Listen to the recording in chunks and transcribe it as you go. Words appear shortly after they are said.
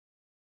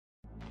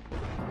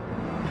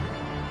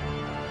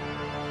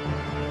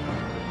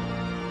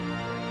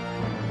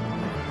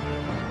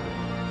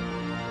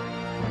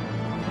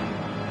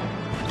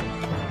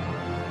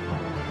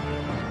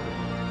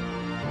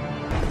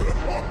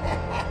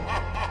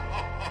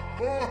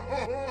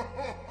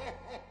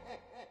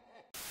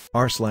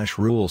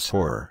r/rules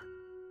horror.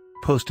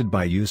 Posted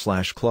by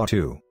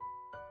u/Klawtwo.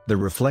 The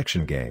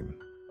reflection game.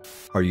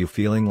 Are you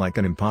feeling like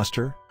an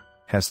imposter?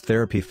 Has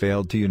therapy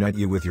failed to unite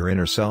you with your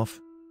inner self?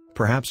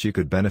 Perhaps you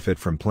could benefit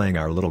from playing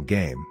our little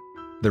game.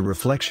 The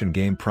reflection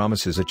game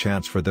promises a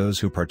chance for those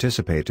who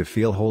participate to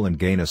feel whole and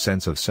gain a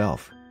sense of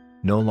self.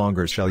 No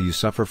longer shall you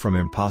suffer from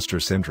imposter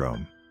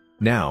syndrome.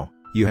 Now,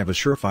 you have a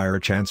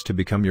surefire chance to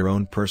become your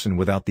own person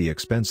without the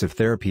expensive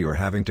therapy or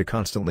having to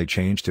constantly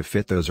change to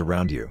fit those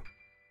around you.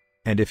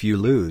 And if you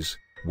lose,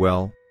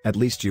 well, at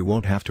least you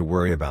won't have to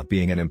worry about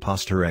being an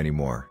imposter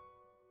anymore.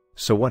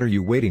 So what are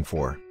you waiting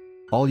for?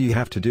 All you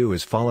have to do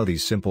is follow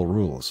these simple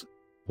rules.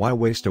 Why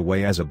waste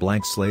away as a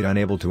blank slate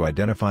unable to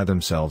identify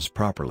themselves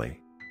properly?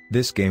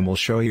 This game will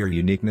show your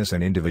uniqueness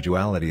and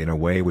individuality in a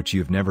way which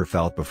you've never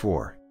felt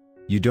before.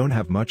 You don't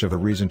have much of a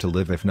reason to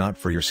live if not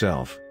for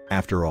yourself,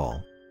 after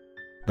all.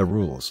 The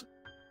rules.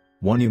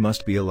 1. You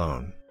must be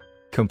alone.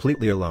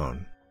 Completely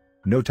alone.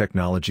 No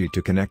technology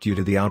to connect you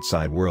to the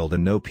outside world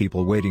and no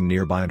people waiting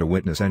nearby to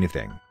witness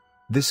anything.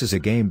 This is a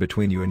game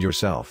between you and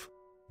yourself.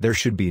 There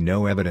should be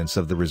no evidence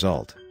of the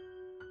result.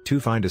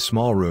 2. Find a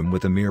small room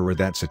with a mirror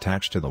that's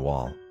attached to the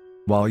wall.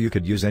 While you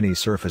could use any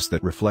surface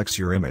that reflects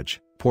your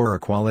image, poorer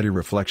quality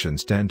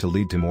reflections tend to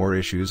lead to more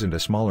issues and a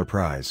smaller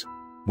prize.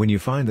 When you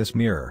find this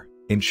mirror,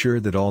 ensure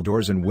that all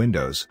doors and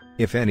windows,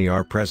 if any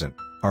are present,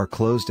 are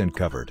closed and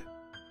covered.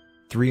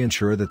 3.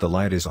 Ensure that the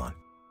light is on.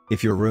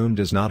 If your room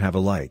does not have a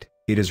light,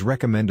 it is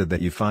recommended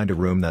that you find a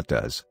room that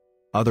does.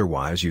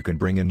 Otherwise you can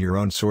bring in your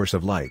own source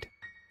of light.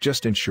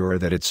 Just ensure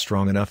that it's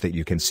strong enough that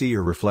you can see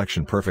your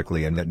reflection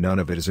perfectly and that none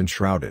of it is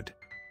enshrouded.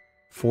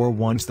 4.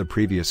 Once the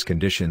previous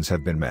conditions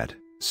have been met,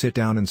 sit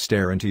down and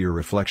stare into your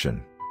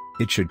reflection.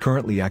 It should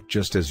currently act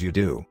just as you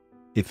do.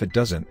 If it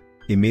doesn't,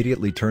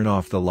 immediately turn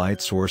off the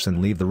light source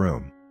and leave the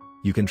room.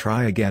 You can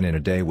try again in a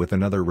day with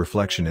another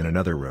reflection in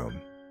another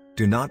room.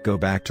 Do not go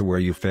back to where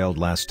you failed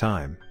last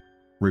time.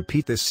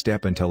 Repeat this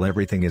step until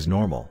everything is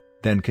normal,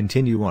 then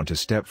continue on to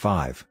step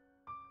 5.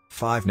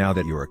 5. Now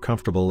that you are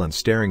comfortable and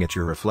staring at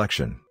your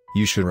reflection,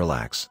 you should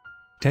relax.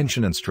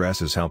 Tension and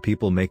stress is how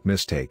people make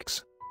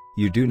mistakes.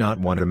 You do not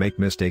want to make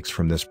mistakes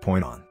from this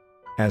point on.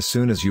 As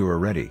soon as you are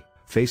ready,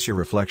 face your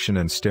reflection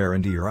and stare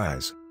into your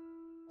eyes.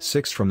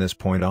 6. From this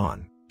point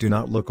on, do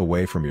not look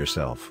away from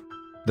yourself.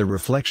 The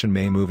reflection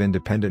may move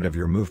independent of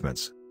your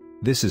movements.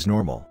 This is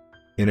normal.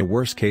 In a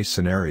worst-case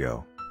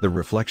scenario, the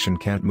reflection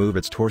can't move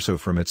its torso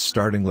from its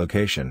starting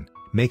location,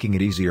 making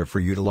it easier for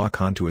you to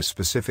lock onto a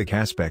specific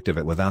aspect of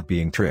it without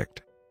being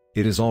tricked.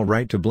 It is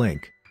alright to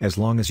blink, as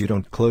long as you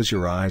don't close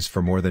your eyes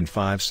for more than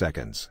 5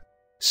 seconds.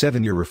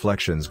 7. Your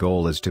reflection's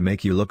goal is to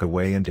make you look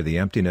away into the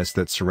emptiness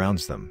that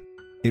surrounds them.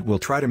 It will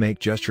try to make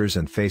gestures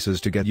and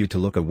faces to get you to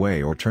look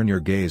away or turn your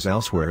gaze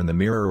elsewhere in the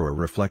mirror or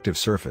reflective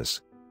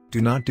surface.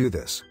 Do not do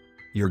this.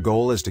 Your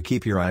goal is to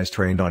keep your eyes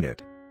trained on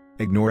it.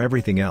 Ignore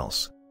everything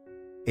else.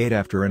 8.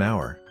 After an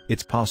hour,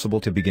 it's possible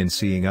to begin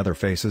seeing other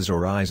faces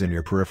or eyes in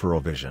your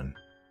peripheral vision.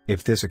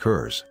 If this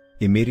occurs,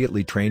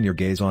 immediately train your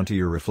gaze onto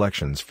your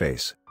reflection's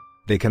face.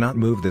 They cannot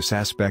move this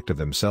aspect of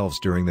themselves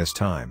during this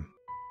time.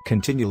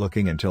 Continue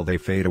looking until they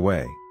fade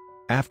away.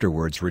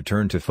 Afterwards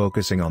return to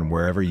focusing on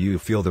wherever you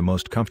feel the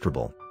most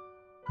comfortable.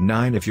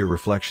 9. If your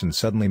reflection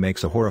suddenly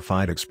makes a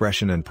horrified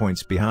expression and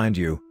points behind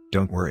you,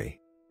 don't worry.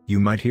 You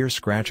might hear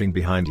scratching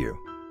behind you.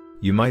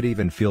 You might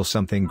even feel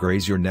something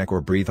graze your neck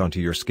or breathe onto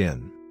your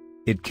skin.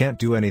 It can't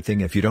do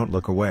anything if you don't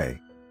look away.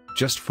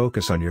 Just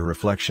focus on your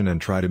reflection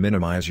and try to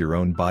minimize your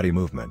own body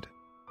movement.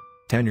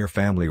 10. Your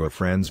family or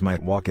friends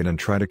might walk in and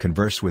try to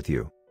converse with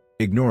you.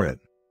 Ignore it.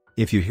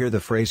 If you hear the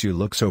phrase "you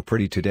look so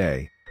pretty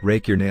today,"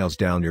 rake your nails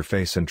down your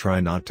face and try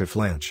not to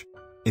flinch.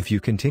 If you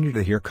continue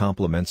to hear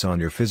compliments on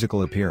your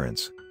physical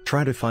appearance,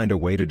 try to find a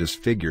way to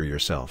disfigure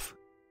yourself.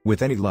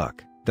 With any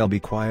luck, they'll be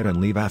quiet and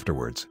leave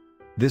afterwards.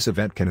 This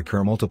event can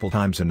occur multiple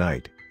times a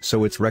night,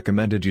 so it's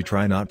recommended you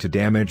try not to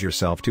damage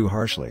yourself too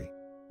harshly.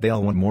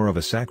 They'll want more of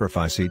a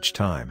sacrifice each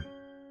time.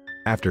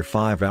 After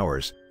 5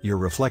 hours, your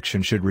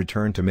reflection should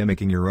return to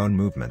mimicking your own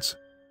movements.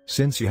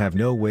 Since you have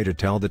no way to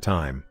tell the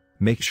time,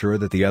 make sure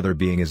that the other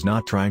being is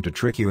not trying to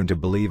trick you into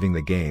believing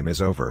the game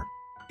is over.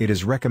 It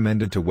is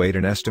recommended to wait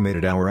an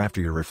estimated hour after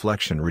your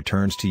reflection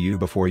returns to you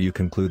before you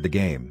conclude the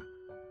game.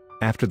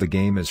 After the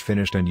game is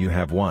finished and you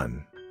have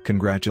won,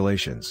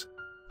 congratulations.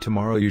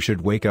 Tomorrow you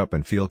should wake up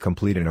and feel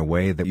complete in a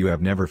way that you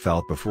have never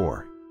felt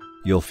before.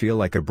 You'll feel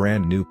like a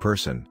brand new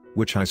person,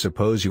 which I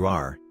suppose you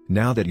are.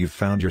 Now that you've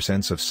found your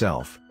sense of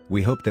self,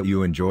 we hope that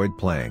you enjoyed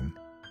playing.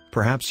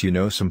 Perhaps you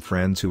know some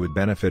friends who would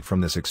benefit from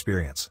this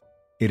experience.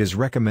 It is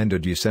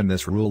recommended you send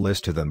this rule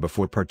list to them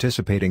before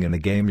participating in the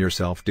game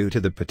yourself due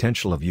to the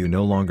potential of you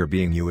no longer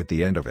being you at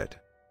the end of it.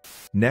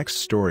 Next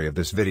story of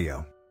this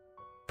video.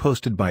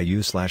 Posted by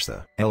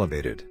u/the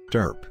elevated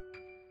derp.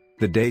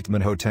 The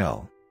Dateman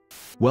Hotel.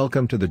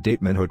 Welcome to the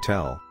Dateman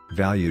Hotel,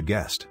 valued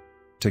guest.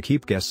 To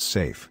keep guests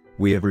safe,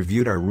 we have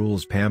reviewed our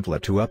rules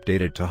pamphlet to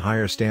update it to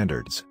higher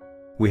standards.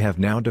 We have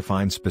now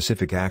defined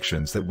specific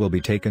actions that will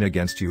be taken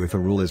against you if a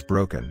rule is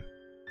broken.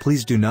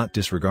 Please do not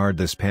disregard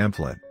this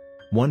pamphlet.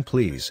 1.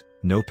 Please,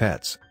 no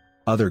pets.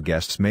 Other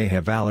guests may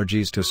have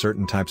allergies to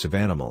certain types of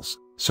animals,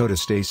 so to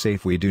stay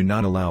safe we do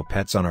not allow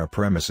pets on our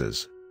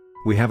premises.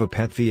 We have a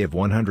pet fee of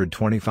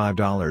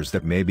 $125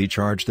 that may be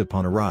charged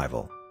upon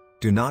arrival.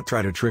 Do not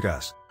try to trick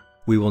us.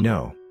 We will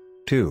know.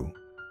 2.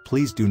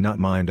 Please do not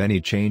mind any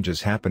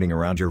changes happening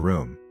around your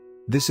room.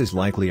 This is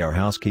likely our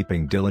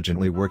housekeeping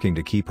diligently working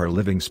to keep our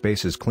living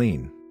spaces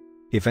clean.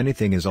 If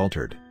anything is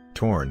altered,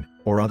 torn,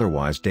 or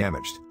otherwise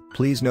damaged,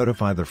 please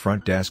notify the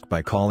front desk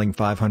by calling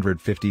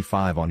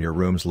 555 on your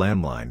room's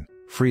landline,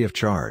 free of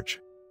charge.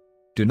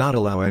 Do not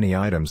allow any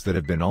items that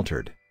have been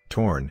altered,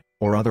 torn,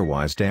 or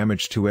otherwise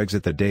damaged to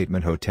exit the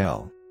Datement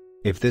Hotel.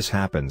 If this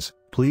happens,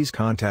 please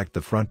contact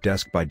the front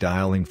desk by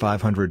dialing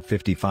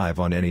 555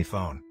 on any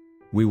phone.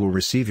 We will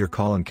receive your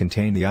call and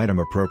contain the item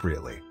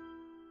appropriately.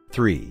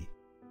 3.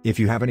 If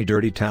you have any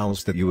dirty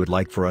towels that you would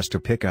like for us to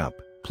pick up,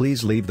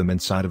 please leave them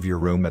inside of your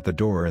room at the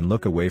door and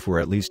look away for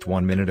at least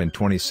 1 minute and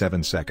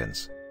 27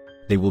 seconds.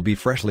 They will be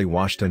freshly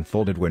washed and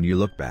folded when you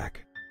look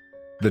back.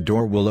 The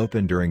door will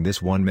open during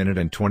this 1 minute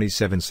and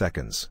 27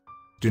 seconds.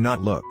 Do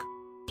not look.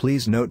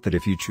 Please note that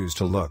if you choose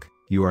to look,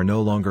 you are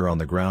no longer on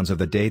the grounds of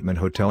the Datement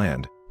Hotel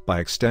and, by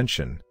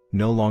extension,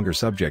 no longer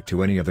subject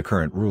to any of the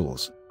current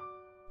rules.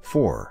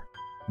 4.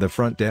 The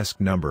front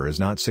desk number is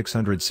not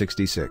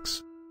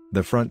 666.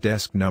 The front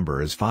desk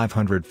number is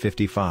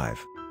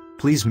 555.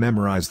 Please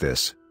memorize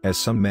this, as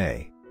some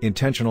may,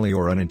 intentionally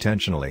or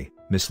unintentionally,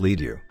 mislead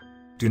you.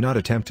 Do not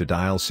attempt to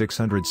dial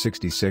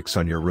 666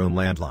 on your room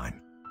landline.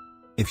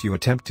 If you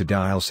attempt to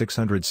dial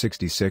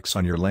 666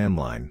 on your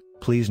landline,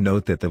 please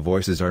note that the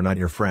voices are not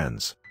your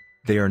friends.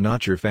 They are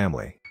not your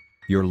family.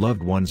 Your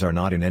loved ones are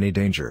not in any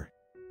danger.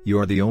 You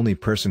are the only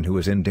person who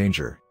is in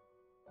danger.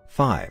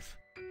 5.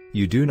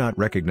 You do not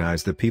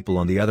recognize the people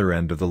on the other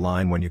end of the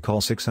line when you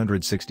call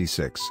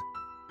 666.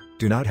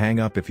 Do not hang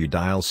up if you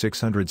dial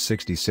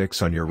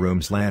 666 on your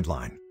room's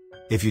landline.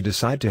 If you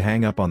decide to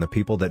hang up on the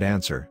people that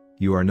answer,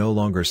 you are no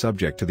longer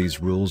subject to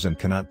these rules and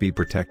cannot be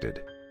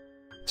protected.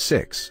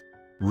 6.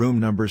 Room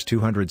numbers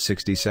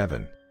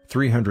 267,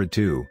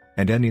 302,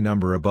 and any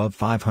number above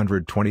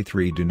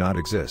 523 do not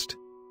exist.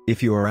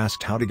 If you are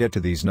asked how to get to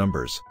these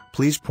numbers,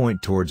 please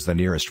point towards the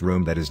nearest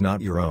room that is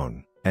not your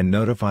own, and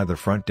notify the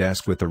front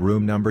desk with the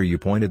room number you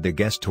pointed the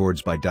guest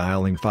towards by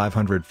dialing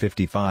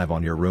 555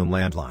 on your room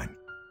landline.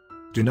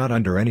 Do not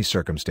under any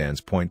circumstance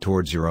point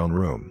towards your own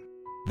room.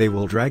 They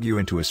will drag you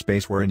into a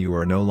space wherein you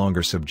are no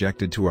longer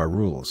subjected to our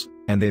rules,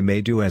 and they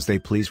may do as they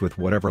please with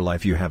whatever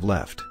life you have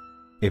left.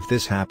 If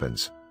this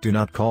happens, do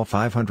not call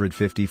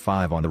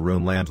 555 on the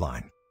room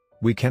landline.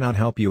 We cannot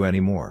help you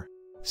anymore.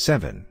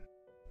 7.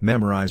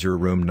 Memorize your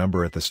room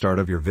number at the start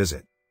of your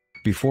visit.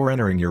 Before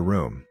entering your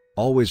room,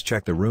 always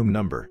check the room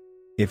number.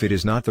 If it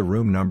is not the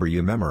room number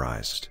you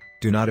memorized,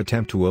 do not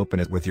attempt to open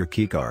it with your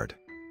keycard.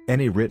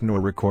 Any written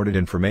or recorded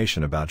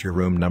information about your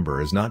room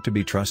number is not to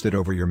be trusted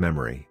over your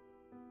memory.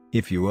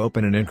 If you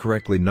open an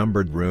incorrectly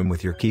numbered room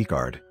with your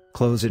keycard,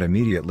 close it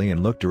immediately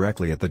and look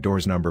directly at the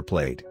door's number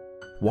plate.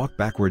 Walk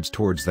backwards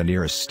towards the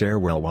nearest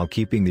stairwell while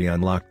keeping the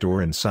unlocked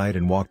door in sight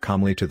and walk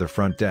calmly to the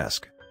front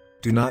desk.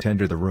 Do not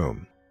enter the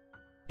room.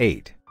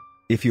 8.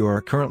 If you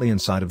are currently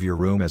inside of your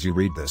room as you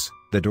read this,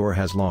 the door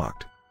has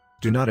locked.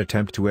 Do not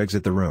attempt to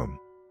exit the room.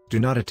 Do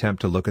not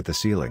attempt to look at the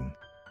ceiling.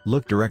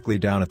 Look directly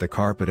down at the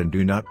carpet and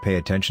do not pay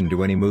attention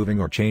to any moving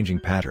or changing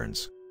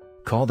patterns.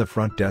 Call the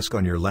front desk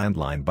on your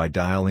landline by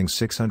dialing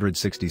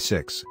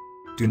 666.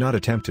 Do not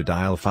attempt to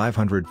dial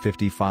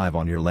 555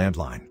 on your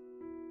landline.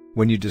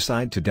 When you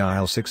decide to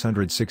dial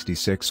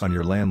 666 on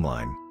your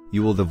landline,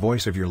 you will the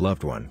voice of your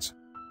loved ones.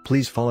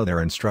 Please follow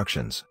their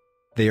instructions.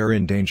 They are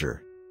in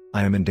danger.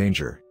 I am in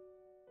danger.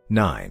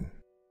 9.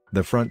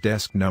 The front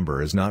desk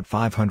number is not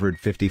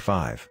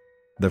 555.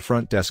 The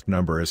front desk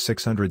number is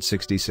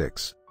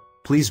 666.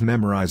 Please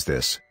memorize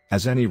this,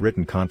 as any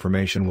written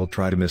confirmation will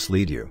try to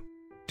mislead you.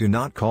 Do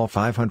not call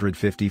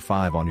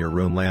 555 on your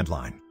room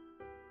landline.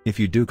 If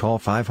you do call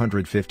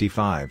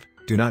 555,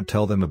 do not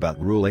tell them about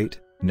Rule 8,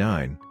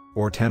 9,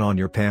 or 10 on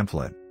your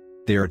pamphlet.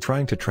 They are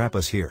trying to trap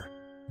us here.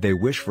 They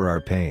wish for our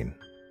pain.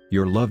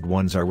 Your loved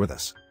ones are with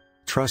us.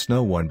 Trust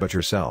no one but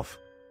yourself.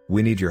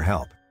 We need your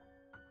help.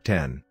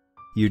 10.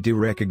 You do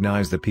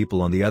recognize the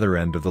people on the other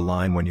end of the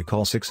line when you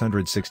call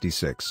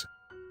 666.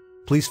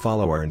 Please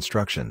follow our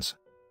instructions.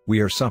 We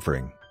are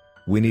suffering.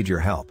 We need your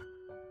help.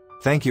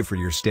 Thank you for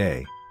your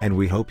stay, and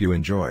we hope you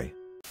enjoy.